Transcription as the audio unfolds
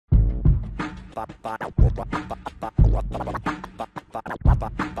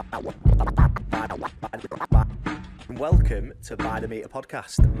Welcome to By the Meter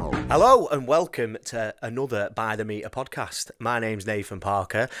podcast. Hello and welcome to another By the Meter podcast. My name's Nathan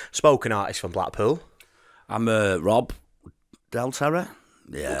Parker, spoken artist from Blackpool. I'm Rob Del Terra.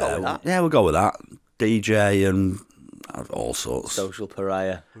 We'll go with that. Yeah, we'll go with that. DJ and all sorts. Social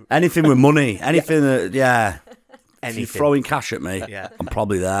pariah. Anything with money. Anything that, yeah. If you're Anything. throwing cash at me, Yeah. I'm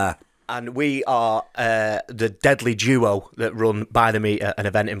probably there. And we are the deadly duo that run By the Meter, an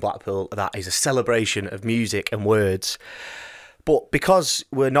event in Blackpool that is a celebration of music and words. But because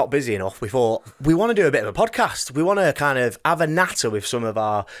we're not busy enough, we thought we want to do a bit of a podcast. We want to kind of have a natter with some of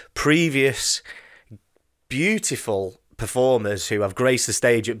our previous beautiful performers who have graced the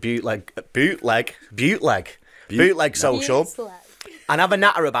stage at Bootleg Social. And have a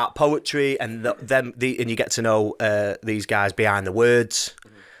natter about poetry and and you get to know these guys behind the words,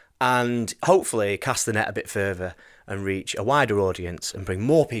 and hopefully cast the net a bit further and reach a wider audience and bring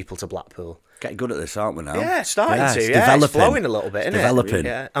more people to Blackpool. Getting good at this, aren't we now? Yeah, starting to. It's Yeah, developing. it's flowing a little bit, isn't developing. it?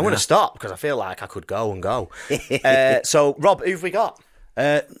 Yeah, I'm going to stop because I feel like I could go and go. So, Rob, who've we got?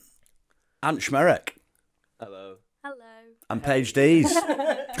 Antony Szmierek Hello. Hello. and Paige Dease.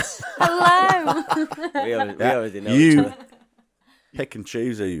 Hello. We already know each You other. pick and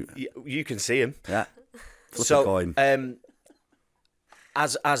choose who. You can see him. Yeah. Flip a So, coin.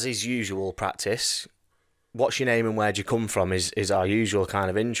 as is usual practice, what's your name and where'd you come from is our usual kind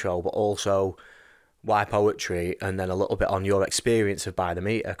of intro, but also why poetry, and then a little bit on your experience of By the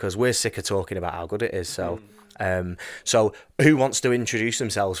Meter, because we're sick of talking about how good it is. So, so who wants to introduce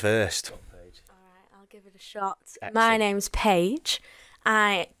themselves first? All right, I'll give it a shot. Excellent. My name's Paige.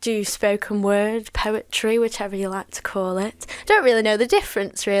 I do spoken word, poetry, whichever you like to call it. Don't really know the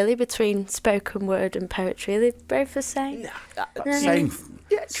difference, really, between spoken word and poetry. They're both the same. Same.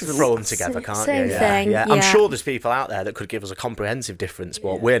 Yeah, throw them together, can't same you? thing, Yeah. I'm yeah. sure there's people out there that could give us a comprehensive difference,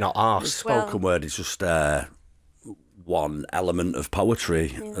 but we're not arsed. Well- Spoken word is just one element of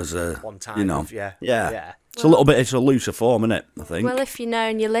poetry as a One time, you know, yeah. It's a little bit. It's a looser form, isn't it? I think. Well, if you know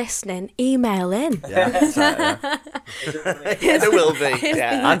and you're listening, email in. yeah, that's right, yeah. There will be.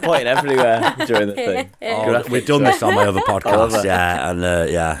 Yeah. I'm pointing everywhere during the thing. Oh, we've done this on my other love podcast, it. yeah, and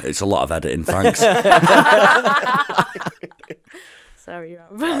yeah, it's a lot of editing. Thanks. Sorry,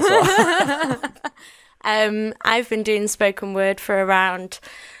 Rob. I've been doing spoken word for around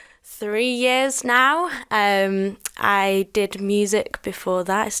 3 years now. I did music before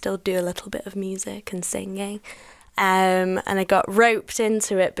that. I still do a little bit of music and singing. And I got roped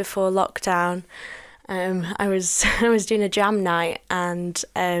into it before lockdown. I was doing a jam night, and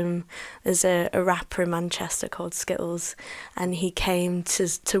there's a rapper in Manchester called Skittles, and he came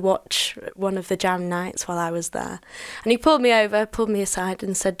to watch one of the jam nights while I was there. And he pulled me aside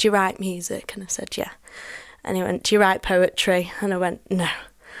and said, "Do you write music?" And I said, "Yeah." And he went, "Do you write poetry?" And I went, "No."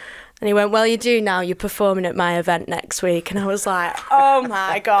 And he went, "Well, you do now. You're performing at my event next week." And I was like, oh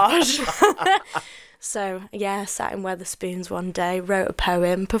my gosh. So, yeah, sat in Weatherspoons one day, wrote a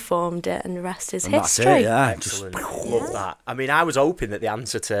poem, performed it, and the rest is And that's history. it, yeah. Excellent. Love that. I mean, I was hoping that the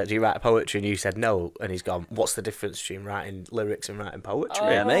answer to "Do you write poetry?" and you said no, and he's gone, "What's the difference between writing lyrics and writing poetry?"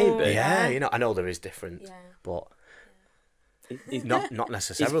 Yeah, maybe. Yeah, you know, I know there is different, Yeah. but He's not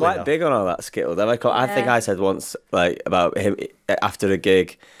necessarily. quite though. big on all that skill. I think Yeah. I said once, like, about him after a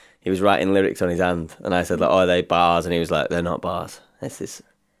gig, he was writing lyrics on his hand, and I said, like, "Oh, are they bars?" And he was like, "They're not bars. These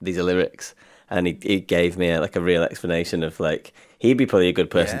are lyrics." And he gave me a real explanation of, like, he'd be probably a good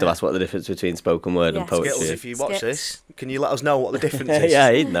person to Yeah. ask what the difference between spoken word and Yeah. poetry Skittles, is. if you watch Skips. this, can you let us know what the difference is?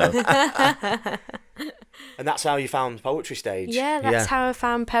 Yeah, he'd know. And that's how you found poetry stage. Yeah, that's how I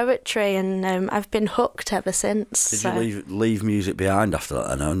found poetry, and I've been hooked ever since. Did so. you leave music behind after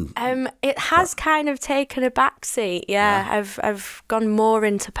that? And It has kind of taken a backseat. Yeah, I've gone more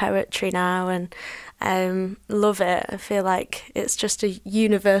into poetry now, and love it. I feel like it's just a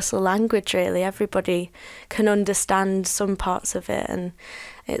universal language, really. Everybody can understand some parts of it, and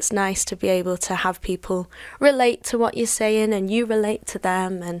it's nice to be able to have people relate to what you're saying, and you relate to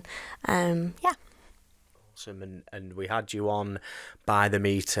them, and yeah. Awesome. And we had you on By the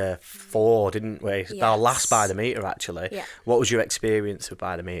Meter 4, didn't we? Our last Yes. By the Meter, actually. Yeah. What was your experience with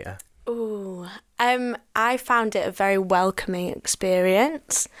By the Meter? Ooh, I found it a very welcoming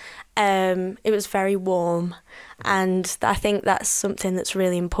experience. It was very warm, and I think that's something that's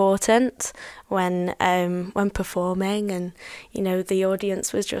really important when performing. And you know, the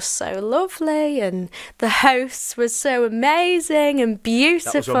audience was just so lovely, and the host was so amazing and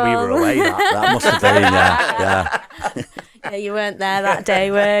beautiful. That was when we were away. that must have been, yeah. Yeah, you weren't there that day,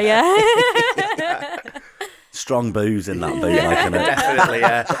 were you? strong booze in that boot, like, innit? Definitely,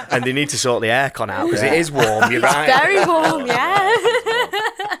 yeah. And they need to sort the aircon out because it is warm. You're right. Very warm, yeah.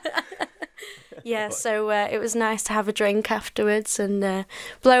 Yeah, so it was nice to have a drink afterwards and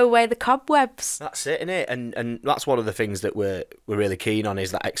blow away the cobwebs. That's it, innit? And that's one of the things that we're really keen on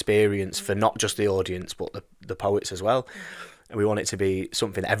is that experience for not just the audience but the poets as well. And we want it to be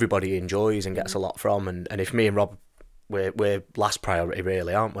something that everybody enjoys and gets a lot from. And if me and Rob, we're last priority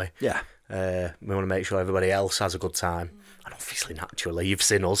really, aren't we? Yeah. We want to make sure everybody else has a good time. And obviously, naturally, you've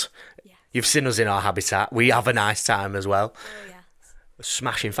seen us. Yeah. You've seen us in our habitat. We have a nice time as well. Oh, yeah.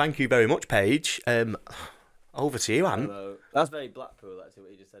 Smashing. Thank you very much, Paige. Over to you, Ant. That's very Blackpool, actually,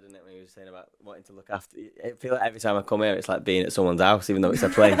 what you just said, isn't it? When you were saying about wanting to look after. I feel like every time I come here, it's like being at someone's house, even though it's a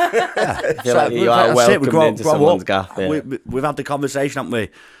plane. I feel like you are welcomed into someone's gaff. Yeah. We've had the conversation, haven't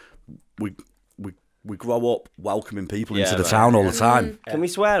we? We grow up welcoming people into the town all the time. Can we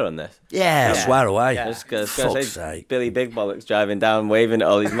swear on this? Yeah, swear away. I was going to Fuck's say, sake. Billy Big Bollocks driving down, waving at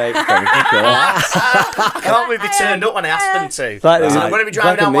all his mates. I can't believe they turned up when I asked them to. Like, I'm going to be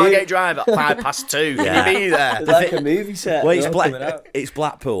driving like down a movie. Margate Drive at 2:05. Can you be there? It's like a movie set. Well, they're all coming out. it's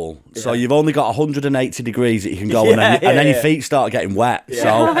Blackpool, so you've only got 180 degrees that you can go, and then your feet start getting wet.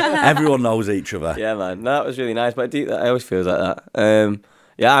 So everyone knows each other. Yeah, man. No, that was really nice. But I always feels like that.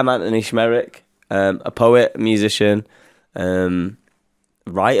 Yeah, I'm Antony Szmierek. A poet, musician,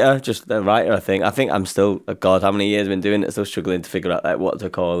 writer, just a writer. I think I'm still, God, how many years I've been doing it? Still struggling to figure out like what to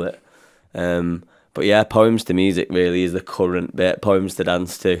call it. But yeah, poems to music really is the current bit. Poems to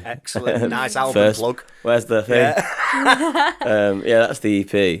dance to. Excellent, nice album plug. Where's the thing? Yeah, that's the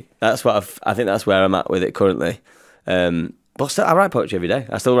EP. That's what I think that's where I'm at with it currently. But still, I write poetry every day.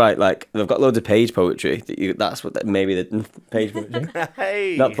 I still write, like, I've got loads of page poetry. That's what maybe the page poetry.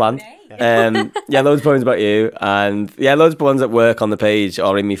 Hey. Not planned. Yeah, loads of poems about you, and yeah, loads of ones that work on the page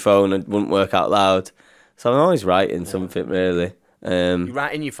or in my phone and wouldn't work out loud. So I'm always writing something really. You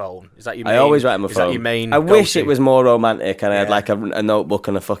write in your phone? Is that your main? I always write on my phone. Is that your main? I wish it was more romantic and I had like a notebook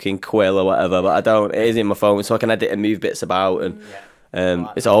and a fucking quill or whatever, but I don't. It is in my phone, so I can edit and move bits about, and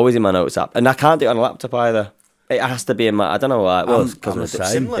it's always in my notes app, and I can't do it on a laptop either. It has to be in my. I don't know why. Well, because I'm the same.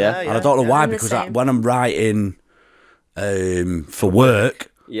 Similar, And I don't know why, because when I'm writing for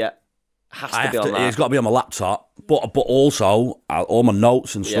work, has to be on that. It's got to be on my laptop. But also all my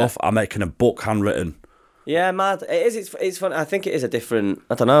notes and stuff, I'm making a book handwritten. Yeah, mad. It is. It's fun. I think it is a different.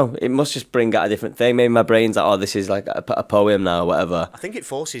 I don't know. It must just bring out a different thing. Maybe my brain's like, oh, this is like a poem now, or whatever. I think it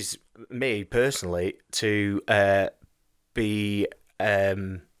forces me personally to be.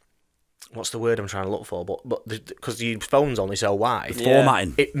 What's the word I'm trying to look for? But because your phone's only so wide,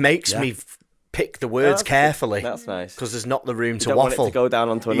 formatting. It makes me pick the words carefully. That's nice. Because there's not the room to don't waffle. Want it to go down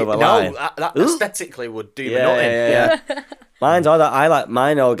onto another line. No, that aesthetically would do me nothing. Mine's all that. I like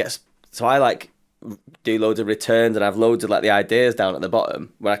mine all gets. So I like do loads of returns and I have loads of like the ideas down at the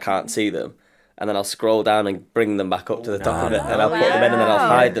bottom where I can't see them. And then I'll scroll down and bring them back up to the top of it, and I'll put them in, and then I'll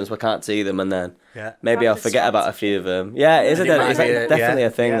hide them so I can't see them, and then maybe I'll forget about a few of them. Yeah, it's definitely a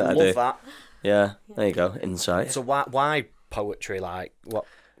thing that I do. That. Yeah, there you go, insight. So why poetry? Like,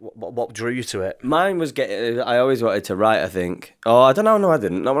 what drew you to it? Mine was I always wanted to write. I think. Oh, I don't know. No, I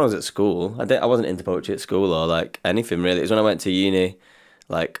didn't. Not when I was at school. I wasn't into poetry at school or like anything really. It was when I went to uni,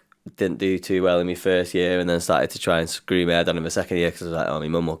 like. Didn't do too well in my first year, and then started to try and screw my head on in my second year because I was like, oh, my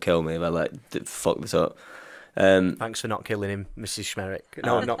mum will kill me if I like fuck this up. Thanks for not killing him, Mrs. Szmierek.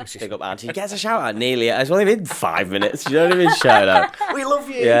 No, not Mrs. Big up Auntie. He gets a shout out nearly. It's only been 5 minutes. You know what I mean? Shout out. We love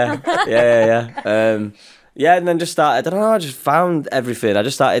you. Yeah. Yeah, and then just started. I don't know. I just found everything. I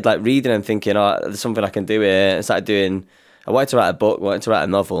just started like reading and thinking, oh, there's something I can do here. And started doing. I wanted to write a book. Wanted to write a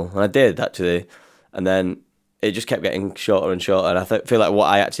novel, and I did actually. And then it just kept getting shorter and shorter. And I feel like what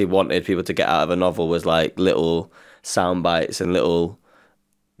I actually wanted people to get out of a novel was like little sound bites and little,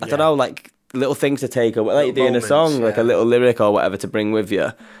 I don't know, like little things to take away, like you do in a song, like a little lyric or whatever to bring with you.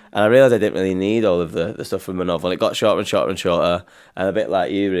 And I realised I didn't really need all of the stuff from a novel. It got shorter and shorter and shorter. And a bit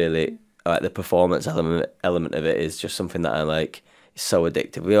like you, really, like the performance element of it is just something that I like. It's so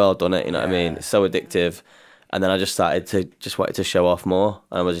addictive. We all done it, you know what I mean? It's so addictive. And then I just started to wanted to show off more.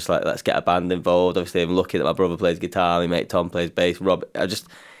 And I was just like, let's get a band involved. Obviously, I'm lucky that my brother plays guitar, my mate Tom plays bass, Rob.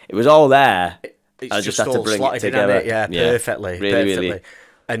 It was all there. It's I just had to bring it together. Perfectly. Really.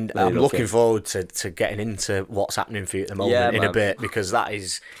 And really I'm looking forward to getting into what's happening for you at the moment in a bit, because that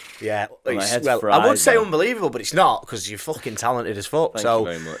is, I would say unbelievable, but it's not, because you're fucking talented as fuck. Thank you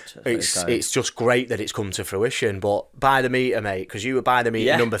very much. It's just great that it's come to fruition. But by the meter, mate, because you were by the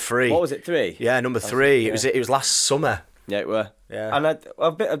meter number 3. What was it, 3? Yeah, number 3. It was last summer. Yeah, it were. Yeah. And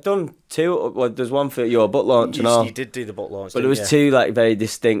I've done two. Well, there's one for your book launch and all. You did do the book launch, but it was two like very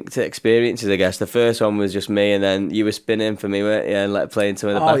distinct experiences, I guess. The first one was just me, and then you were spinning for me, weren't you? And like playing some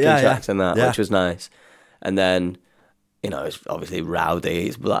of the backing tracks and that, which was nice. And then, you know, it's obviously rowdy.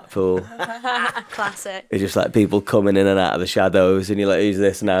 It's Blackpool. Classic. It's just like people coming in and out of the shadows, and you're like, "Who's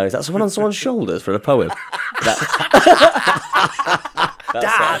this now? Is that someone on someone's shoulders for a poem?" That's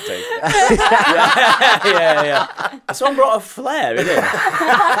Dad. Yeah. Someone brought a flare, innit?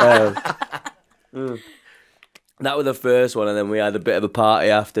 That was the first one, and then we had a bit of a party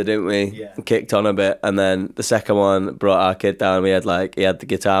after, didn't we? Yeah. Kicked on a bit, and then the second one brought our kid down. We had he had the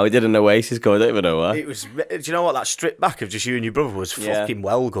guitar. We did an Oasis cover. I don't even know why. It was. Do you know what? That strip back of just you and your brother was fucking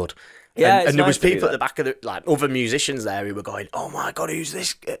well good. Yeah, and there was people at the back of the other musicians there who were going, "Oh my god, who's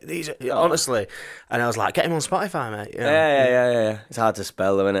this?" These honestly, and I was like, "Get him on Spotify, mate." You know? Yeah. It's hard to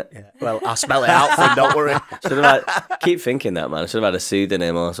spell, though, isn't it? Yeah. Well, I'll spell it out for him. Don't worry. Keep thinking that, man. I should have had a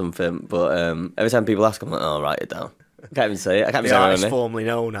pseudonym or something. But every time people ask, I'm like, "Oh, write it down." I can't even say it. I can't the artist formerly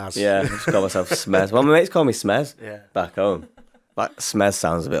known as. Yeah, I just call myself Smez. Well, my mates call me Smez. Yeah. Back home. Like Smez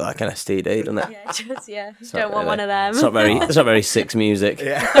sounds a bit like an STD, doesn't it? Yeah, just don't want one of them. It's not very Six music.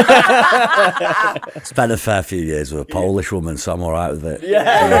 Yeah. Spent a fair few years with a Polish woman, so I'm all right with it.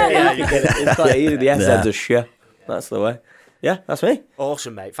 Yeah. You get it. It's quite easy. The S ends are sh. That's the way. Yeah, that's me.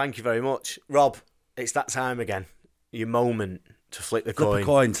 Awesome, mate. Thank you very much, Rob. It's that time again. Your moment to flip the coin. Flip a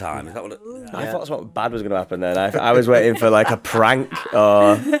coin time. Is that what I thought something bad was going to happen then. I was waiting for like a prank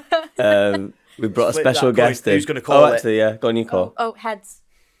or. We brought a special guest in. Who's going to call it? Actually, yeah. Go on, you call. Oh, heads.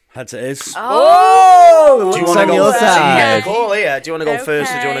 Heads it is. Oh! Do you want to go first? Yeah. Call here. Do you want to go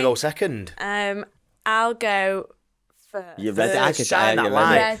first or do you want to go second? I'll go first. You're ready. I can shine that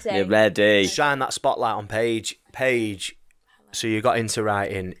light. You're ready. Shine that spotlight on Paige. Paige. So you got into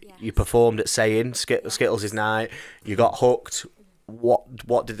writing. Yes. You performed at Saying Skittles' night. You got hooked.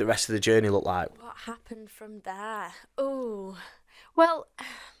 What did the rest of the journey look like? What happened from there? Oh, well.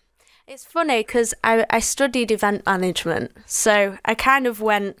 It's funny because I studied event management, so I kind of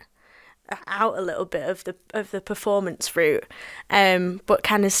went out a little bit of the performance route, but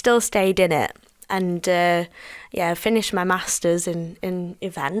kind of still stayed in it, and finished my masters in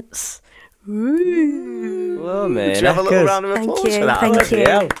events. Well, man, should we have a little round of applause for that? Thank you.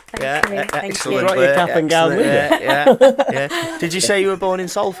 Excellent. Brought your cap and gown with you. Yeah. Did you say you were born in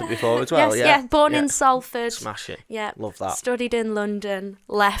Salford before as well? Yes, born in Salford. Smash it. Yeah, love that. Studied in London,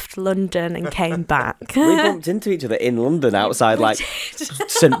 left London, and came back. We bumped into each other in London outside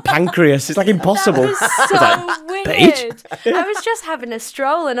St Pancras. It's like impossible. It was so weird. Paige? I was just having a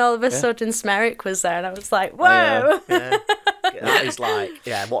stroll, and all of a sudden Smierek was there, and I was like, "Whoa!" That is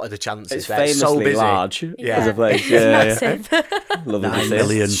what are the chances? It's there? famously so busy. Large as a place. Massive. Lovely 9 to see.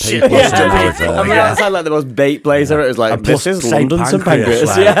 million people. I mean, that sounded like the most bait place ever. It was like, this is London, St Pancras.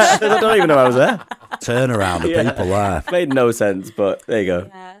 I don't even know I was there. Turnaround of people there. Made no sense, but there you go.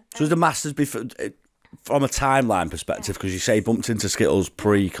 Yeah. So was the Masters before, from a timeline perspective, because you say you bumped into Skittles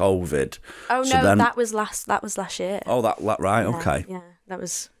pre-COVID. Oh so no, then, that was last year. Oh, that right, okay. Yeah, that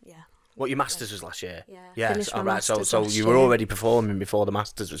was What, your Masters was last year? Yeah. Yes. All right. So last you were year. already performing before the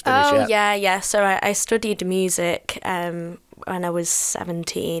Masters was finished. Oh yeah. So I studied music when I was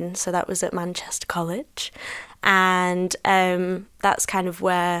 17. So that was at Manchester College, and that's kind of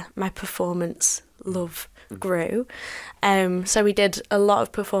where my performance love grew. So we did a lot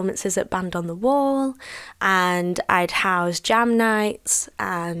of performances at Band on the Wall, and I'd house jam nights,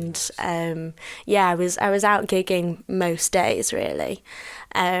 and I was out gigging most days really.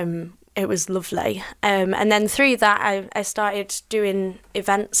 It was lovely. And then through that, I started doing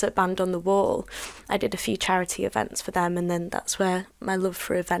events at Band on the Wall. I did a few charity events for them, and then that's where my love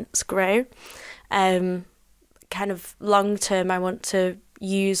for events grew. Kind of long term, I want to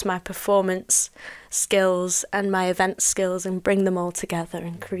use my performance skills and my event skills and bring them all together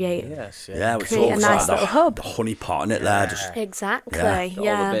and create It's create a nice little hub. The honey pot in it there. Just, Exactly. All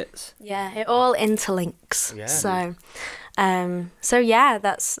the bits. Yeah, it all interlinks. Yeah. So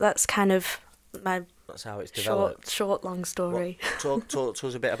that's kind of my That's how it's developed. short long story. Talk to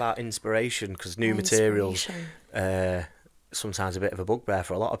us a bit about inspiration, because new materials sometimes a bit of a bugbear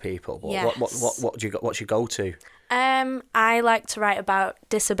for a lot of people. But Yes. what's your go-to? I like to write about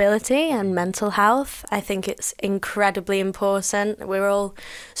disability and mental health. I think it's incredibly important. We're all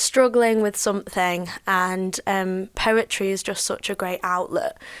struggling with something, and poetry is just such a great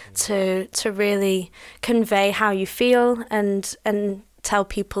outlet to really convey how you feel and tell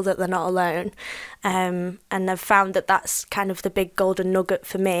people that they're not alone. And I've found that that's kind of the big golden nugget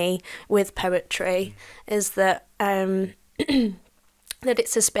for me with poetry, is that that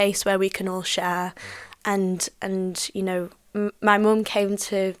it's a space where we can all share and you know, my mum came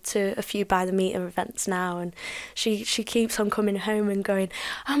to a few By the Meter events now, and she keeps on coming home and going,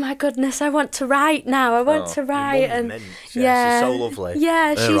 oh my goodness, I want to write now, I want to write. And mint. Yeah, she's so lovely.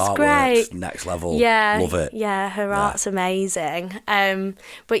 Yeah, Her she's great. Next level. Yeah, love it. Yeah, her art's amazing.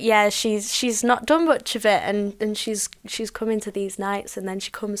 But yeah, she's not done much of it, and she's coming to these nights, and then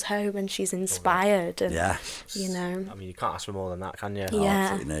she comes home and she's inspired. And, you know, I mean, you can't ask for more than that, can you?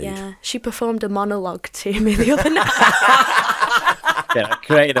 Yeah, yeah. She performed a monologue to me the other night. Yeah,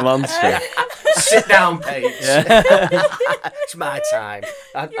 created a monster. Sit down, Paige. It's my time.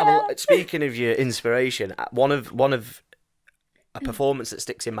 Speaking of your inspiration, one of a performance that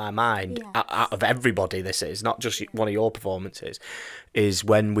sticks in my mind out of everybody, this is not just one of your performances, is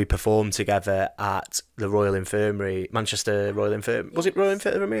when we performed together at the Royal Infirmary, Manchester Royal Infirmary. Was it Royal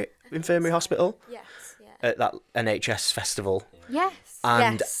Infirmary Hospital? Yes. At that NHS festival. Yes.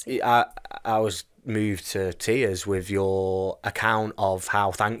 And yes. I was moved to tears with your account of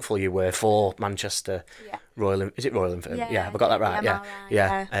how thankful you were for Manchester Royal. Is it Royal Infirmary? Yeah, have I got that right?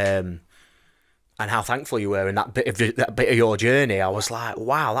 Yeah. And how thankful you were in that bit of your journey. I was like,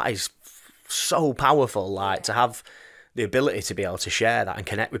 wow, that is so powerful. Like to have the ability to be able to share that and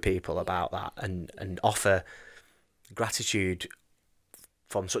connect with people about that, and offer gratitude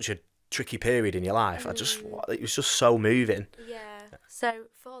from such a tricky period in your life. It was just so moving. Yeah. So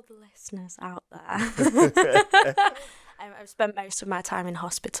for the listeners out there, I've spent most of my time in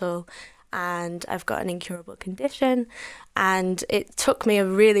hospital, and I've got an incurable condition, and it took me a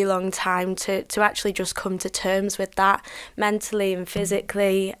really long time to actually just come to terms with that mentally and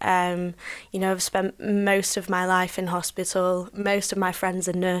physically. You know, I've spent most of my life in hospital. Most of my friends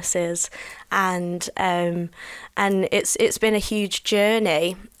are nurses, and it's been a huge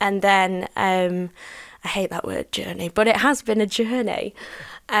journey. And then I hate that word journey, but it has been a journey.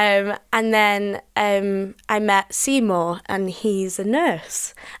 And then I met Seymour, and he's a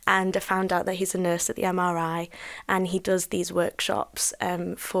nurse, and I found out that he's a nurse at the MRI, and he does these workshops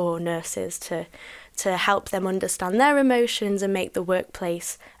for nurses to help them understand their emotions and make the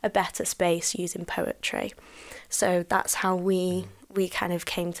workplace a better space using poetry. So that's how we kind of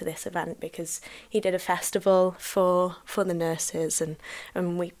came to this event, because he did a festival for the nurses, and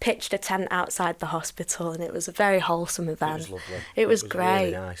we pitched a tent outside the hospital, and it was a very wholesome event. It was lovely. It was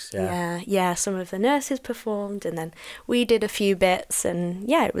great. Really nice. Yeah. Some of the nurses performed, and then we did a few bits, and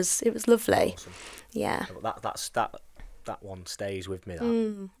yeah, it was lovely. Awesome. Yeah. That one stays with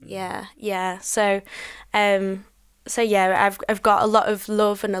me. Yeah. So yeah, I've got a lot of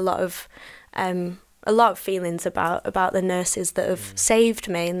love and a lot of feelings about the nurses that have saved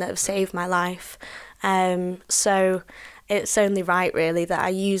me and that have saved my life. So it's only right, really, that I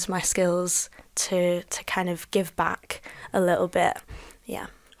use my skills to kind of give back a little bit. Yeah.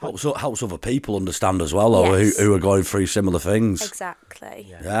 Helps other people understand as well, though, who are going through similar things. Exactly.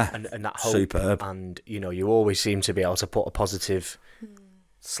 Yeah. And that hope. Superb. And, you know, you always seem to be able to put a positive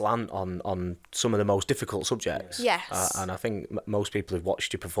slant on some of the most difficult subjects. Yes. And I think most people who've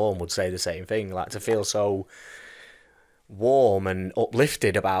watched you perform would say the same thing. Like, to feel so warm and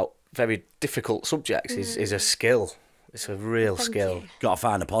uplifted about very difficult subjects is a skill. It's a real skill. You. Got to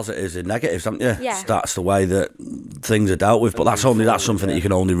find the positives and negatives, haven't you? Yeah. That's the way that things are dealt with. But that's something that you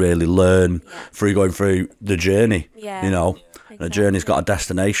can only really learn through going through the journey. Yeah. You know, Exactly. the journey's got a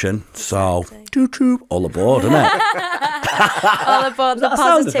destination. So, Exactly. all aboard, isn't it? All aboard the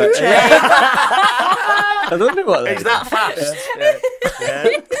positive train. I don't know what Is that fast? Yeah.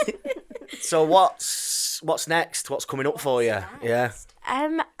 So what's next? What's coming up for you? Yeah.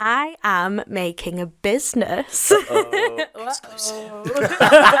 I am making a business. Get some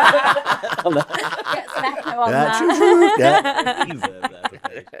echo on that.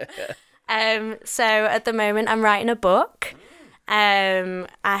 So at the moment I'm writing a book. I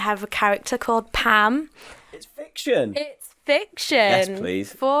have a character called Pam. It's fiction. It's fiction. Yes,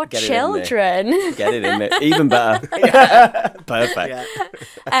 please. For Get children. Get it in me. Even better. Perfect.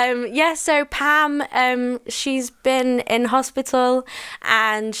 So Pam, she's been in hospital,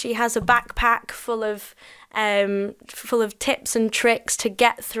 and she has a backpack full of tips and tricks to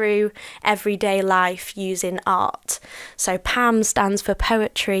get through everyday life using art. So Pam stands for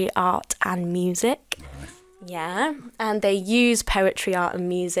poetry, art and music. Yeah, and they use poetry, art and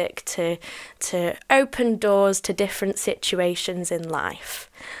music to open doors to different situations in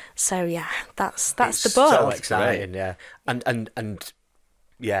life. So yeah, that's the book. So exciting, yeah. And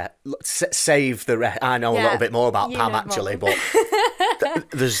yeah, save the rest. I know a little bit more about Pam actually, but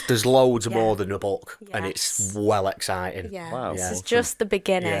there's loads more than a book, and it's well exciting. Yeah, wow, this is just the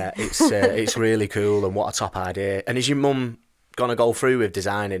beginning. Yeah, it's really cool, and what a top idea. And is your mum gonna go through with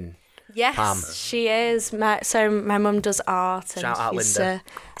designing? Yes, Pam. she is. So my mum does art. And Shout out she's, Linda.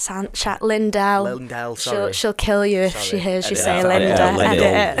 Shout Lindell. Lindell, sorry. She'll kill you if she hears you say Edit Linda. out Lindell.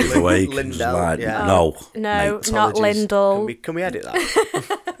 Edit it. The week. Lindell, Like, yeah. No. No, mate. not Apologies. Lindell. Can we edit that?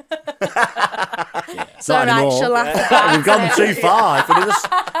 It's all right, anymore. she'll laugh about We've gone it. too far. If we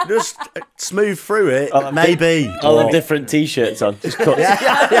just smooth through it, maybe. All the But- different T-shirts on. Just cut.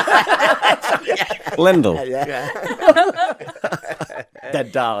 Lindell.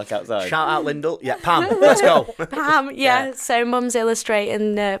 Dead dark outside. Shout out Lindell. Yeah, Pam, let's go. Pam, yeah. So mum's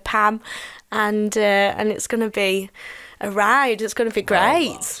illustrating Pam, and it's going to be a ride. It's going to be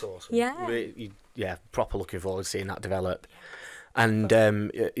great. That's awesome. Yeah. Yeah, proper looking forward to seeing that develop. And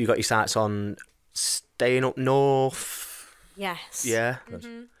you got your sights on staying up north. Yes. Yeah.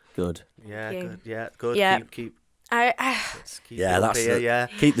 Good. Yeah, Thank you. good. Yeah, good. Yeah. Keep Let's keep Yeah, it up that's here, it. yeah.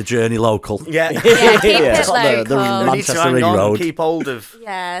 Keep the journey local. Yeah. keep it Not the local. We need to Manchester hang Ring on and Road. keep hold of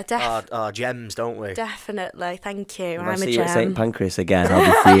Yeah, our gems, don't we? definitely. Thank you. If I I'm a see you at St gem. Pancras again, I'll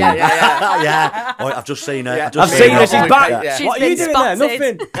be free. Yeah. Oh, I've just seen her. Yeah. I've seen her. She's Yeah. back. Yeah. She's What are you been doing there?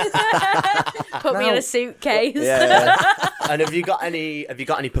 spotted. Nothing. Put me in a suitcase. And have you got any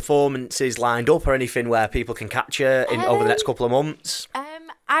performances lined up or anything where people can catch you over the next couple of months?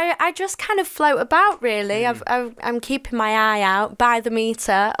 I just kind of float about really. I'm keeping my eye out by the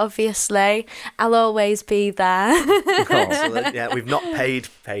meter. Obviously, I'll always be there. Excellent. Yeah, we've not paid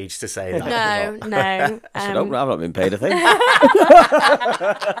Paige to say that. No. I've not been paid a thing.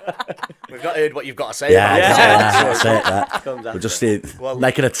 We've not heard what you've got to say. Yeah, about it. that's it. We're just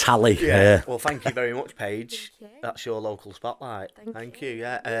making a tally. Yeah. Well, thank you very much, Paige. That's your local spotlight. Thank you.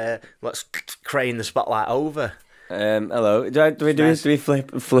 Yeah. Let's crane the spotlight over. Hello. Do we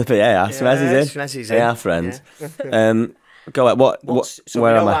flip it? Yeah, Smezzy's in. Smezzy's They in. are friends. Go at what? So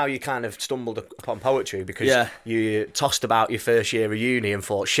Where we am know I? how you kind of stumbled upon poetry because Yeah. you tossed about your first year of uni and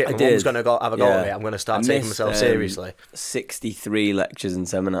thought, shit, I my did. mum's going to have a go at me. Yeah. I'm going to start I taking missed, myself seriously. 63 lectures and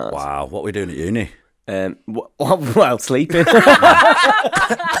seminars. Wow, what are we doing at uni? While sleeping.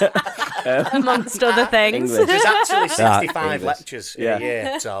 Amongst other things. English. There's actually 65 English. lectures in Yeah. a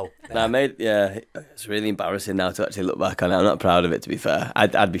year. So No, it's really embarrassing now to actually look back on it. I'm not proud of it, to be fair.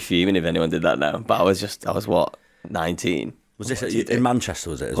 I'd be fuming if anyone did that now. But I was what, 19? Was this in Manchester,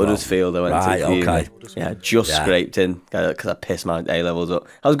 was it, as well? Huddersfield, I went Right, to. Fuming. okay. Yeah, just scraped in because I pissed my A-levels up.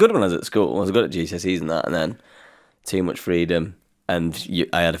 I was good when I was at school. I was good at GCSEs and that, and then too much freedom. And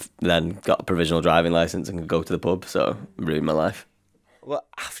I then got a provisional driving licence and could go to the pub, so it ruined my life. well,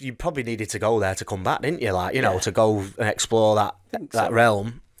 you probably needed to go there to come back, didn't you? Like, to go and explore that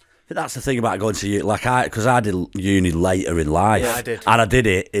realm. But that's the thing about going to uni, because I did uni later in life. Yeah, I did. And I did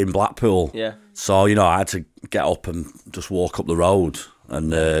it in Blackpool. Yeah. So, I had to get up and just walk up the road.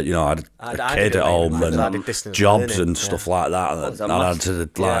 And, I had I a did kid it at later in home life, 'cause I did and distance jobs learning, and stuff like that. was And a I had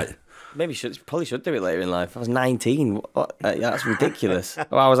to, Maybe probably should do it later in life. I was 19. What? That's ridiculous.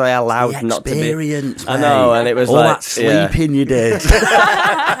 Why was I allowed not to be? experience, I know, and it was all like that sleeping you did.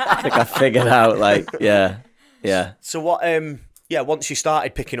 I think I figured out, yeah. So what? Once you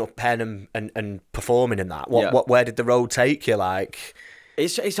started picking up pen and performing in that, where did the road take you? Like,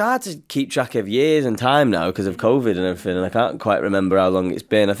 It's hard to keep track of years and time now because of COVID and everything, and I can't quite remember how long it's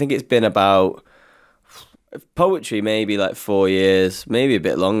been. I think it's been about poetry, maybe like 4 years, maybe a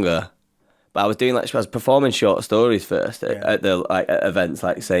bit longer. But I was performing short stories first at the at events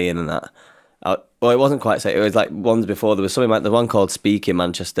like Saying and that. Well, it wasn't quite Saying. It was like ones before. There was something like the one called Speak in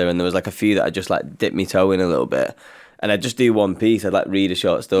Manchester, and there was like a few that I just like dipped my toe in a little bit. And I'd just do one piece. I'd like read a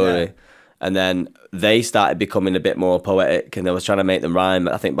short story. Yeah. And then they started becoming a bit more poetic, and I was trying to make them rhyme,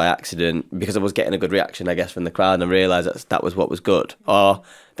 I think by accident, because I was getting a good reaction, I guess, from the crowd, and I realised that was what was good, or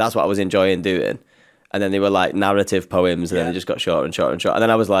that's what I was enjoying doing. And then they were like narrative poems, and then they just got shorter and shorter and shorter. And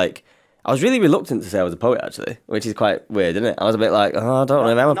then I was really reluctant to say I was a poet, actually, which is quite weird, isn't it? I was a bit like, I don't know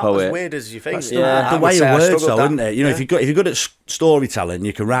if I'm a poet. Not as weird as you think. The way of words, though, isn't it? If you're good at storytelling,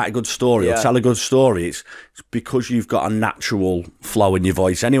 you can write a good story or tell a good story. It's because you've got a natural flow in your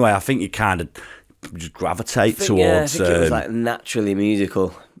voice. Anyway, I think you kind of just gravitate towards. Yeah, I think it was like naturally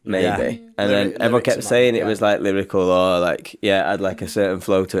musical, maybe. And then everyone kept saying it was like lyrical or like had like a certain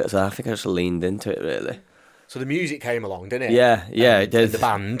flow to it. So I think I just leaned into it really. So the music came along, didn't it? Yeah, it did. And the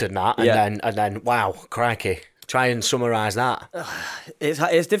band and that, and then wow, crikey! Try and summarise that.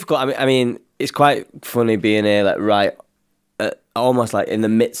 It's difficult. I mean, it's quite funny being here, like right, almost like in the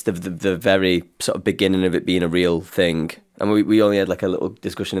midst of the very sort of beginning of it being a real thing. And we only had like a little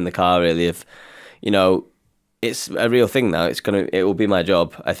discussion in the car, really, of it's a real thing now. It will be my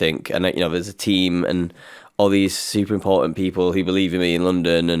job, I think. And there's a team and all these super important people who believe in me in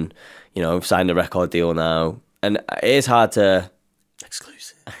London, and I've signed a record deal now. And it is hard to...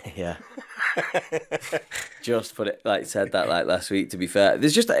 Exclusive. Yeah. Just put it like said that like last week. To be fair,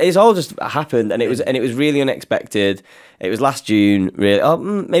 it's all just happened, and it was really unexpected. It was last June, really. Oh,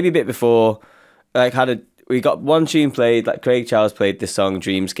 maybe a bit before. Like we got one tune played. Like Craig Charles played this song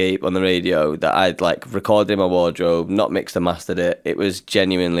 "Dreamscape" on the radio that I'd like recorded in my wardrobe, not mixed and mastered it. It was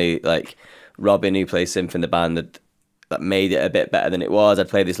genuinely like Robin, who plays synth in the band, that made it a bit better than it was. I'd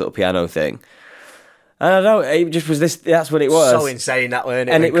played this little piano thing. I don't know. It just was this. That's what it was. So insane that, weren't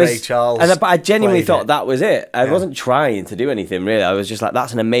it? And it was. Craig Charles But I genuinely thought that was it. I wasn't trying to do anything really. I was just like,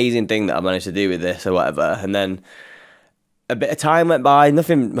 that's an amazing thing that I managed to do with this or whatever. And then a bit of time went by,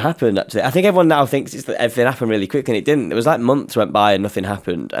 nothing happened. Actually, I think everyone now thinks that everything happened really quick, and it didn't. It was like months went by and nothing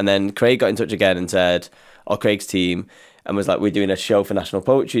happened. And then Craig got in touch again and said, or Craig's team, and was like, "We're doing a show for National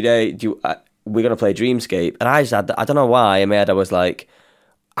Poetry Day. We're gonna play Dreamscape." And I just had, I don't know why in my head I was like,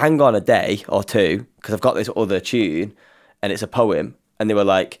 hang on a day or two, because I've got this other tune and it's a poem. And they were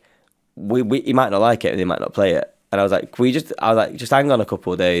like, you might not like it and they might not play it. And I was like, just hang on a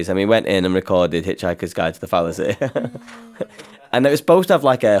couple of days. And we went in and recorded Hitchhiker's Guide to the Fallacy. And it was supposed to have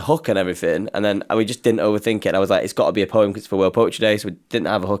like a hook and everything. And then we just didn't overthink it. And I was like, it's got to be a poem because it's for World Poetry Day. So we didn't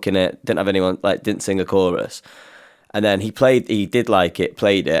have a hook in it. Didn't have anyone, like, didn't sing a chorus. And then he did like it,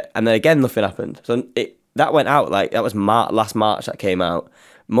 played it. And then again, nothing happened. So that went out, like, that was last March that came out.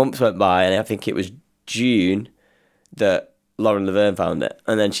 Months went by, and I think it was June that Lauren Laverne found it,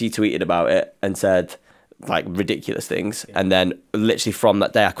 and then she tweeted about it and said like ridiculous things. And then literally from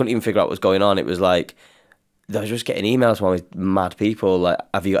that day, I couldn't even figure out what was going on. It was like I was just getting emails from all these mad people like,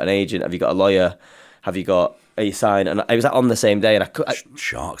 "Have you got an agent? Have you got a lawyer? Are you signed?" And it was like on the same day, and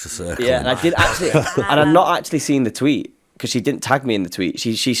sharks are circling. Yeah, and I did actually, and I'd not actually seen the tweet because she didn't tag me in the tweet.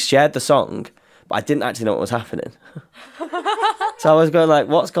 She shared the song, but I didn't actually know what was happening. So I was going like,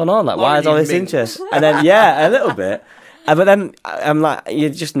 what's gone on? Like, why is all this interest? And then, yeah, a little bit. But then I'm like, you're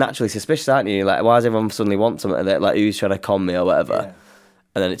just naturally suspicious, aren't you? Like, why does everyone suddenly want something? Like, who's trying to con me or whatever? Yeah.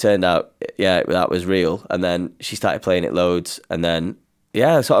 And then it turned out, yeah, that was real. And then she started playing it loads. And then,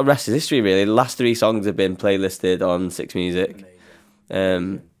 yeah, sort of rest is history, really. The last 3 songs have been playlisted on Six Music.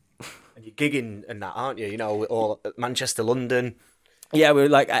 And you're gigging and that, aren't you? You know, all Manchester, London. Yeah, we're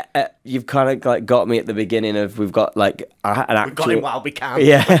like, you've kind of like got me at the beginning of, we've got like an actual... We've got him while we can.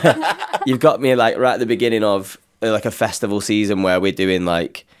 Yeah. You've got me like right at the beginning of like a festival season where we're doing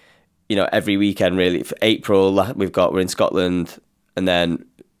like, you know, every weekend really. For April, we're in Scotland, and then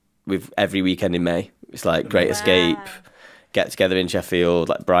every weekend in May. It's like Great Escape, Get Together in Sheffield,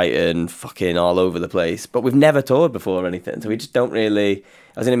 like Brighton, fucking all over the place. But we've never toured before or anything, so we just don't really...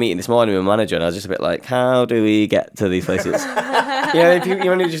 I was in a meeting this morning with my manager, and I was just a bit like, how do we get to these places? You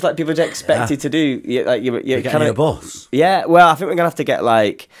only just like people just expected to do. You're getting a bus. Yeah, well, I think we're gonna have to get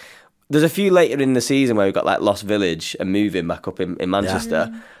like. There's a few later in the season where we've got like Lost Village and moving back up in Manchester.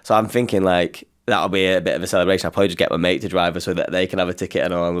 Yeah. So I'm thinking like that'll be a bit of a celebration. I'll probably just get my mate to drive us so that they can have a ticket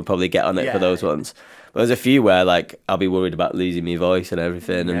and all, and we'll probably get on it for those ones. But there's a few where like I'll be worried about losing my voice and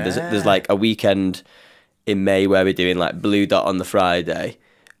everything. And there's like a weekend in May where we're doing like Blue Dot on the Friday,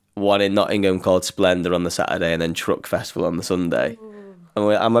 one in Nottingham called Splendour on the Saturday, and then Truck Festival on the Sunday.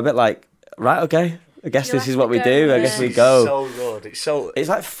 And I'm a bit like, right, okay, I guess this is what we do. I guess we go. It's so good. It's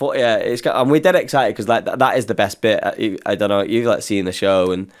like fun. Yeah, and we're dead excited because like that is the best bit. I don't know. You've like seen the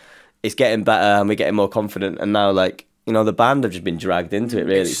show, and it's getting better, and we're getting more confident. And now like, you know, the band have just been dragged into it.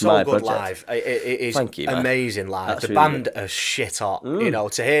 Really, it's so my good project. Live. It is Thank you, amazing live. That's the really band good. are shit hot. You know,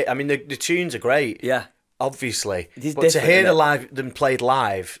 to hear. I mean, the tunes are great. Yeah. Obviously, But to hear them played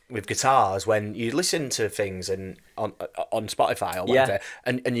live with guitars, when you listen to things and on Spotify or whatever,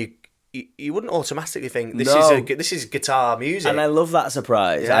 and you wouldn't automatically think this is guitar music. And I love that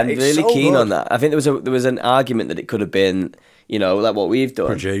surprise. Yeah, I'm really so keen good. on that. I think there was an argument that it could have been, you know, like what we've done.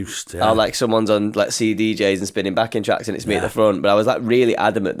 Produced, yeah. Or like someone's on like CDJs and spinning backing tracks and it's me at the front. But I was like really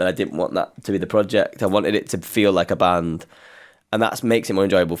adamant that I didn't want that to be the project. I wanted it to feel like a band. And that makes it more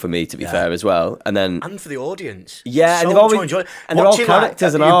enjoyable for me, to be fair, as well. And for the audience. Yeah, so and they've always enjoy. and they're all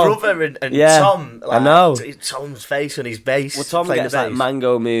characters and all. Your brother and Tom. Like, I know. Tom's face and his bass. Well, Tom playing gets the bass. like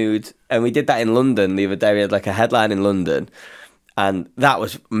Mango Mood, and we did that in London the other day. We had like a headline in London, and that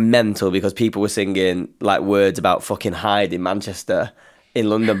was mental because people were singing like words about fucking Hyde in Manchester. In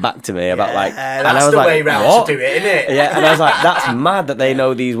London back to me about like, that's and I was the like, way round what? to do it, isn't it? Yeah, and I was like, that's mad that they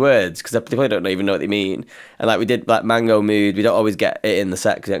know these words because they probably don't even know what they mean. And like we did like Mango Mood, we don't always get it in the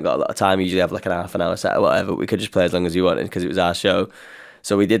set because we haven't got a lot of time. We usually have like an half an hour set or whatever. We could just play as long as we wanted because it was our show.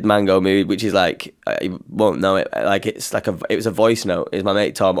 So we did Mango Mood, which is like you won't know it. Like it was a voice note. It's my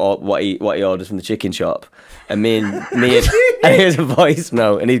mate Tom or what he orders from the chicken shop, and me and it was a voice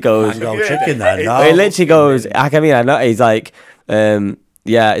note, and he goes, Mango chicken then. He literally goes, I know. He's like,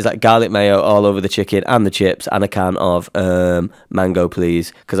 yeah, it's like garlic mayo all over the chicken and the chips and a can of mango,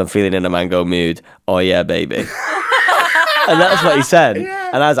 please, because I'm feeling in a mango mood. Oh yeah, baby. And that's what he said.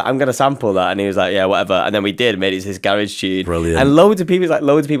 And I was like, I'm gonna sample that, and he was like, yeah, whatever. And then we made it his garage tune. Brilliant. And loads of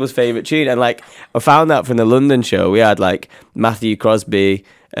people's favourite tune. And like, I found out from the London show, we had like Matthew Crosby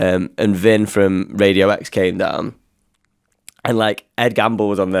and Vin from Radio X came down, and like Ed Gamble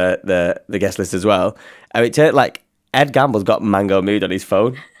was on the guest list as well. And it turned like Ed Gamble's got Mango Mood on his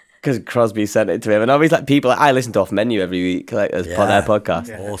phone because Crosby sent it to him. And always like people, like, I listen to Off Menu every week, like as part of their podcast.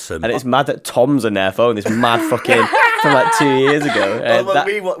 Yeah. Awesome. And it's mad that Tom's on their phone. This mad fucking from like 2 years ago.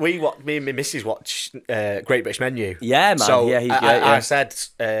 Me and my missus watch Great British Menu. Yeah, man. So yeah, he's great. I said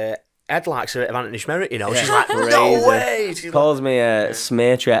Ed likes a bit of Antony Szmierek, you know. Yeah. She's like, Crazy. no way. She's Calls me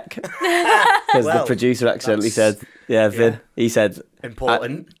Szmierek because the producer accidentally said, yeah, Vin. He said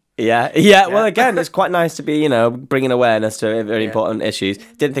important. Yeah. Well, again, it's quite nice to be, you know, bringing awareness to very important issues.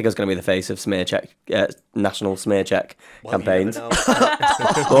 Didn't think I was going to be the face of smear check, national smear check campaigns.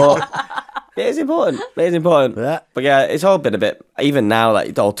 But it is important. It is important. Yeah. But yeah, it's all been a bit, even now, like,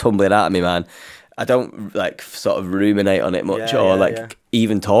 it's all tumbling out of me, man. I don't, like, sort of ruminate on it much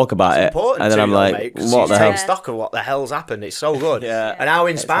even talk about it. Important and then I'm like, mate, what the hell? Take stock of what the hell's happened. It's so good. Yeah. And how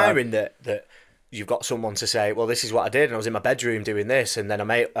inspiring that you've got someone to say, well, this is what I did, and I was in my bedroom doing this, and then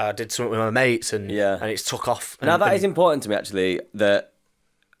I did something with my mates, and it's took off. Now that is important to me, actually, that,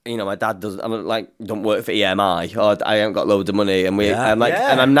 you know, my dad don't work for EMI, or I haven't got loads of money, and and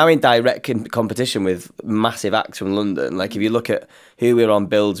I'm now in direct competition with massive acts from London. Like, if you look at who we're on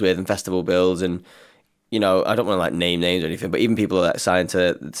builds with and festival builds, and, you know, I don't want to like name names or anything, but even people are like signed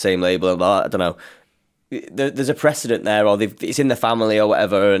to the same label and blah, I don't know. There's a precedent there, or it's in the family or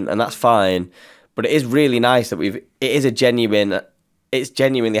whatever, and that's fine. But it is really nice that it's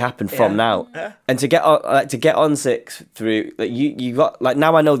genuinely happened from now. Yeah. And to get on Six through, like, you got, like,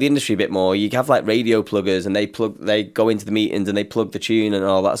 now I know the industry a bit more. You have like radio pluggers, and they go into the meetings and they plug the tune and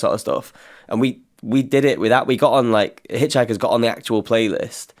all that sort of stuff. And we did it without, we got on, like, Hitchhikers got on the actual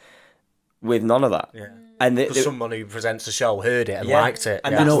playlist with none of that. Yeah. And someone who presents the show heard it and liked it.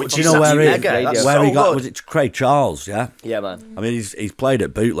 And do you know where he got? Was it Craig Charles? Yeah. Yeah, man. I mean, he's played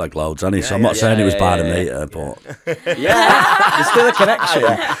at Bootleg loads, hasn't he? So I'm not saying he was by the meter, but there's still a connection.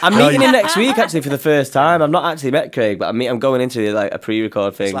 I'm meeting him next week actually for the first time. I've not actually met Craig, but I'm going into like a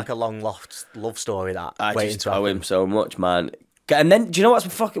pre-record thing. It's like a long lost love story that. I just owe him so much, man. And then do you know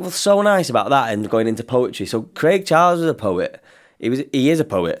what's so nice about that and going into poetry? So Craig Charles was a poet. He is a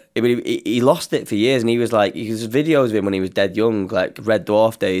poet. He lost it for years, and he was like, there's videos of him when he was dead young, like Red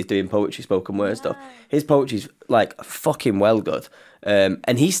Dwarf days, doing poetry, spoken word stuff. His poetry's like fucking well good.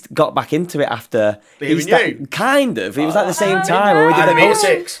 And he got back into it after. Kind of. It was like the same time when we did the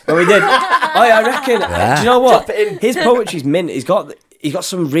poetry. When we did. Oh yeah, I reckon. Yeah. Do you know what? His poetry's mint. He's got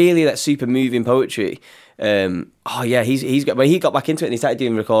some really like super moving poetry. When he got back into it and he started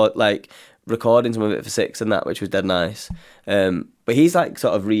doing recording some of it for Six and that, which was dead nice. But he's like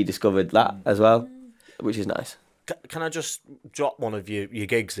sort of rediscovered that as well, which is nice. Can I just drop one of your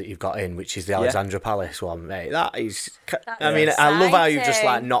gigs that you've got in, which is the Alexandra Palace one, mate? That is, I love how you've just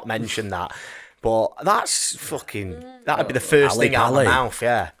like not mentioned that, but that's fucking, that'd be the first thing out of my mouth,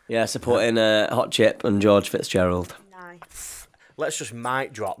 Yeah, supporting Hot Chip and George Fitzgerald. Let's just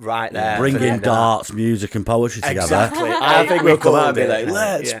mic drop right there. Bringing darts, music, and poetry together. Exactly. I think we'll come out and be like,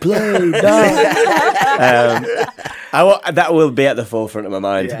 let's play darts. That will be at the forefront of my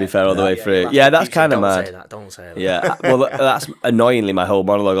mind, to be fair, all the way through. Yeah, that's kind of mad. Don't say that. Yeah, well, that's annoyingly my whole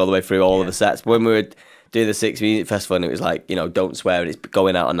monologue all the way through all of the sets. When we were doing the Six Music Festival, and it was like, you know, don't swear, and it's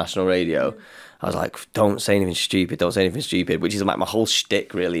going out on national radio. I was like, don't say anything stupid, which is like my whole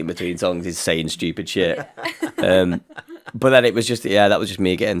shtick, really, in between songs, is saying stupid shit. But then it was just, that was just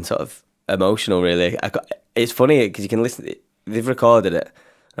me getting sort of emotional, really. It's funny because you can listen, they've recorded it.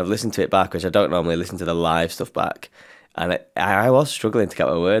 I've listened to it back, which I don't normally listen to the live stuff back. And I was struggling to get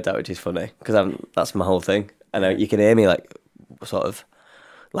my words out, which is funny because that's my whole thing. And you can hear me like sort of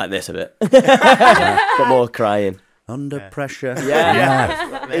like this a bit, but more crying. Under pressure.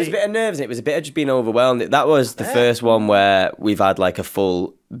 Yeah. It was a bit of nerves. It was a bit of just being overwhelmed. That was the first one where we've had like a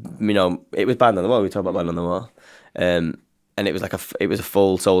full, you know, it was Band on the Wall. We talked about Band on the Wall. And it was like it was a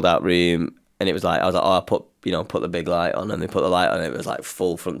full sold out room, and it was like I was like, oh, put the big light on, and they put the light on. It was like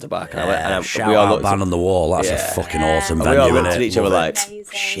full front to back. And we all looked Band on the Wall. That's a fucking awesome venue. We all looked at each other like,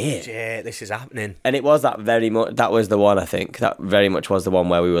 shit, this is happening. And it was that that was the one, I think that very much was the one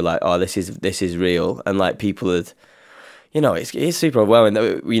where we were like, oh, this is real, and like people had, you know, it's super overwhelming.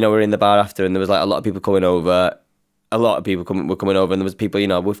 You know, we're in the bar after, and there was like a lot of people coming over. a lot of people were coming over, and there was people, you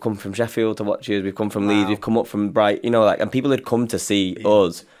know, we've come from Sheffield to watch you, we've come from Leeds, we've come up from Bright, you know, like, and people had come to see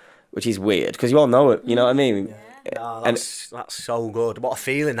us, which is weird because you all know it, you know what I mean? No, that's so good. What a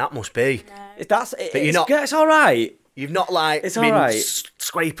feeling that must be. It's all right. You've not like It's been all right.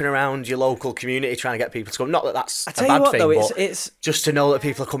 scraping around your local community trying to get people to come. Not that that's a tell bad you what, thing, though, but it's just to know that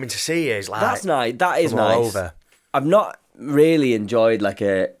people are coming to see you is like that's nice. That is from all nice. over. I've not really enjoyed like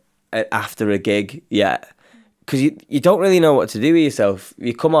a after a gig yet because you don't really know what to do with yourself.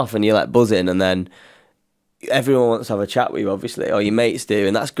 You come off and you're like buzzing, and then everyone wants to have a chat with you, obviously, or your mates do,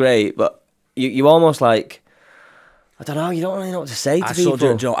 and that's great. But you almost like, I don't know, you don't really know what to say to people.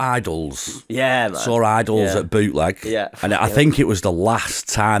 I saw Idols. Yeah, man. Saw Idols at Bootleg. Yeah. And I think it was the last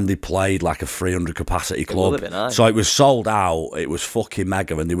time they played like a 300 capacity club. would have been nice. So it was sold out. It was fucking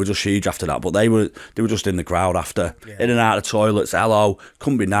mega, and they were just huge after that. But they were just in the crowd after, in and out of toilets. Hello,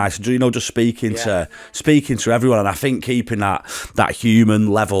 couldn't be nice. You know, just speaking to everyone. And I think keeping that human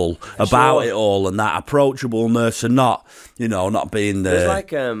level about it all, and that approachableness, and not being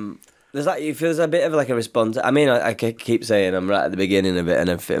the. You feel there's a bit of like a response. I mean, I keep saying I'm right at the beginning of it and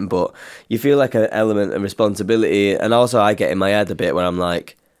everything, but you feel like an element of responsibility, and also I get in my head a bit when I'm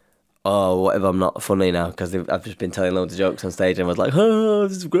like, oh, what if I'm not funny now? Because I've just been telling loads of jokes on stage, and I was like, oh,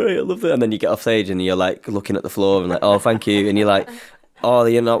 this is great, I love it. And then you get off stage and you're like looking at the floor and like, oh, thank you, and you're like, oh,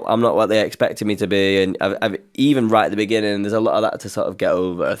 I'm not what they expected me to be, and I've even right at the beginning, there's a lot of that to sort of get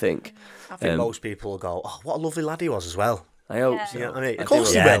over. I think most people will go, oh, what a lovely lad he was as well. I hope so. You know what I mean? Of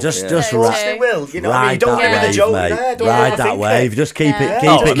course they will. Just they will. You know what I mean? Don't give me the joke there. Ride that wave. Just keep it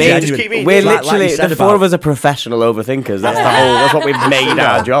genuine. We're literally the four of us are professional overthinkers. That's the whole. That's what we've made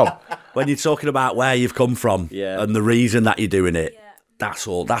our job. When you're talking about where you've come from and the reason that you're doing it, that's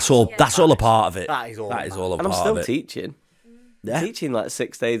all a part of it. That is all a part of it. And I'm still teaching. Teaching like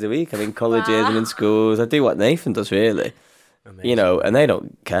 6 days a week. I'm in colleges and in schools. I do what Nathan does, really. Amazing. You know, and they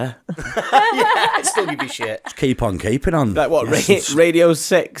don't care. It still give you shit. Just keep on keeping on. Like what? Radio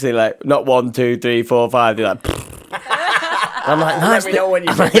 6. They're like not 1, 2, 3, 4, 5. They're like. I'm like, no, it's the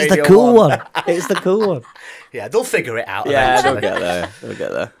cool one. It's the cool one. Yeah, they'll figure it out. Yeah, they'll get there. They'll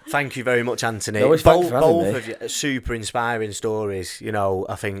get there. Thank you very much, Anthony. Both of you, super inspiring stories. You know,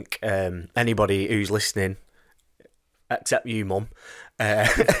 I think anybody who's listening, except you, Mum.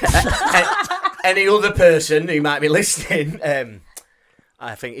 Any other person who might be listening,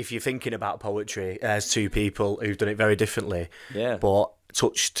 I think if you're thinking about poetry, there's two people who've done it very differently, but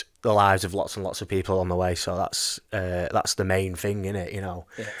touched the lives of lots and lots of people on the way. So that's the main thing, innit? You know.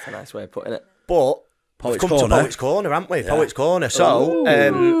 Yeah, it's a nice way of putting it. But we've come to Poets Corner, haven't we? Yeah. Poets Corner. So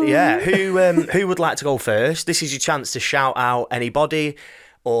who would like to go first? This is your chance to shout out anybody,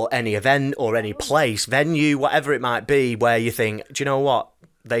 or any event, or any place, venue, whatever it might be, where you think, do you know what?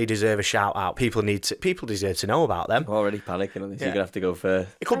 They deserve a shout out. People deserve to know about them. I'm already panicking on this. You're gonna have to go first.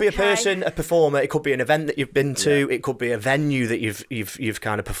 It could be a person, a performer. It could be an event that you've been to. It could be a venue that you've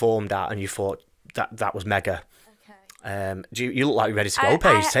kind of performed at, and you thought that was mega. Okay. You look like you're ready to go,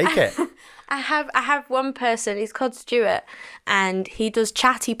 Paige. Take it. I have one person. He's called Stuart, and he does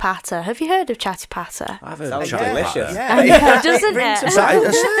Chatty Patter. Have you heard of Chatty Patter? I've heard of Chatty Patter. Yeah, doesn't it?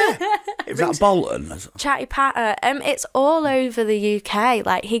 Is that Bolton? Chatty Patter. It's all over the UK.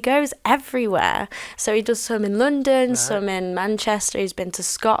 Like, he goes everywhere. So he does some in London, some in Manchester. He's been to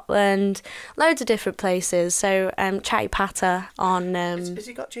Scotland, loads of different places. So Chatty Patter on. Has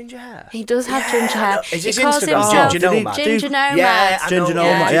he got ginger hair? He does have ginger hair. Is his Instagram Ginger Nomad? Ginger Nomad. Yeah, Ginger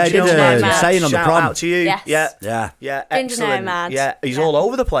Nomad. Yeah, he did. Saying on the prom. Shout out to you. Yes. Yeah. Ginger Nomad. Yeah, he's all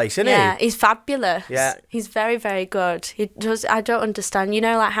over the place, isn't he? Yeah, he's fabulous. Yeah. He's very, very good. He does. I don't understand. You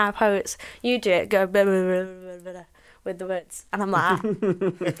know, like how poets, you do it, go blah, blah, blah, blah, blah, with the words. And I'm like,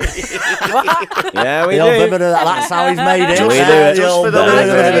 yeah, we do. That's how he's made it. Just for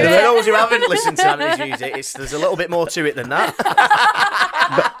those who haven't listened to Anthony's music, there's a little bit more to it than that.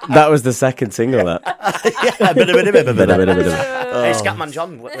 That was the second single, that. Hey, Scatman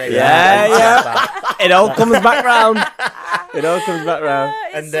John. Yeah. It all comes back round.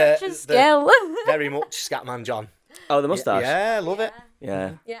 it's such a skill. Very much Scatman John. Oh, the moustache. Yeah, love it.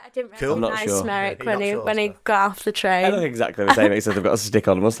 Yeah. Yeah, I didn't Cool. recognise Sure. Szmierek when he got off the train. I look exactly the same, except I've got a stick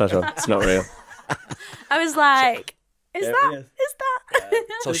on a moustache on. It's not real. I was like, is that?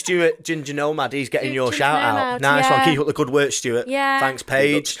 So Stuart, Ginger Nomad, he's getting your Ginger shout out. Nomad, Nice yeah. one. Keep up the good work, Stuart. Yeah. Thanks,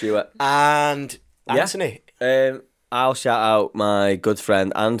 Paige. Stuart. And Anthony. I'll shout out my good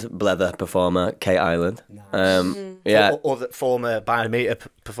friend and blether performer, Kate Island. Nice. Or the former Biometer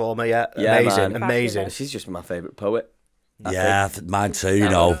performer, amazing, man. amazing. She's just my favourite poet. Yeah, mine too. You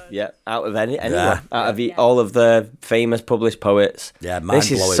know. Yeah, out of anyone, out of all of the famous published poets. Yeah,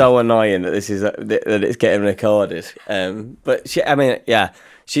 this is so annoying that that it's getting recorded. But I mean, yeah,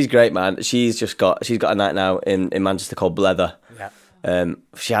 she's great, man. She's got a night now in Manchester called Blether. Yeah.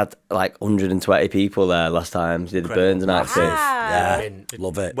 She had like 120 people there last time. She did the Burns night too. Yeah,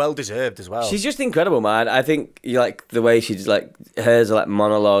 love it. Well deserved as well. She's just incredible, man. I think you like the way she's like hers are like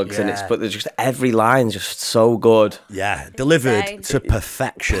monologues, and but there's just every line's just so good. Yeah, delivered to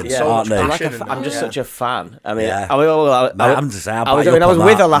perfection, aren't they? I'm just such a fan. I mean, I was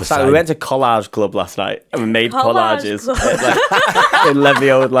with her last night. We went to Collage Club last night and we made collages in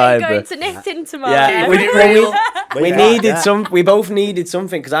Levy Old Library. Going to knitting tomorrow. Yeah, we needed some. We both needed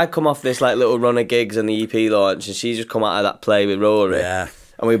something because I come off this like little run of gigs and the EP launch, and she's just come out of that play with Rory. Yeah,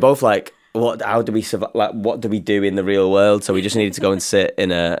 and we both like, how do we survive? Like, what do we do in the real world? So we just needed to go and sit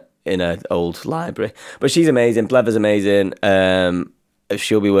in a old library. But she's amazing. Blether's amazing.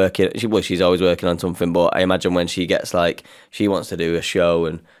 She'll be working. She's always working on something. But I imagine when she gets like, she wants to do a show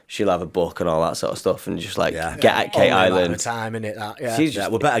and she'll have a book and all that sort of stuff, and just like get at Kate Island. Time in it, that she's just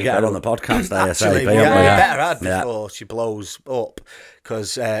we better get her on the podcast. Actually, we better add before she blows up,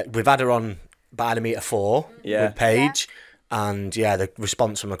 because we've had her on by the meter 4 with Paige, and the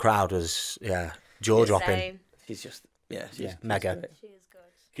response from the crowd was jaw dropping. She's just mega. She is good.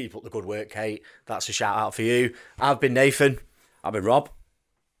 Keep up the good work, Kate. That's a shout out for you. I've been Nathan. I've been Rob.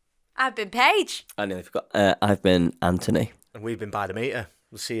 I've been Paige. I nearly forgot. I've been Antony. And we've been By the Meter.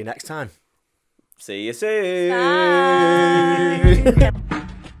 We'll see you next time. See you soon. Bye.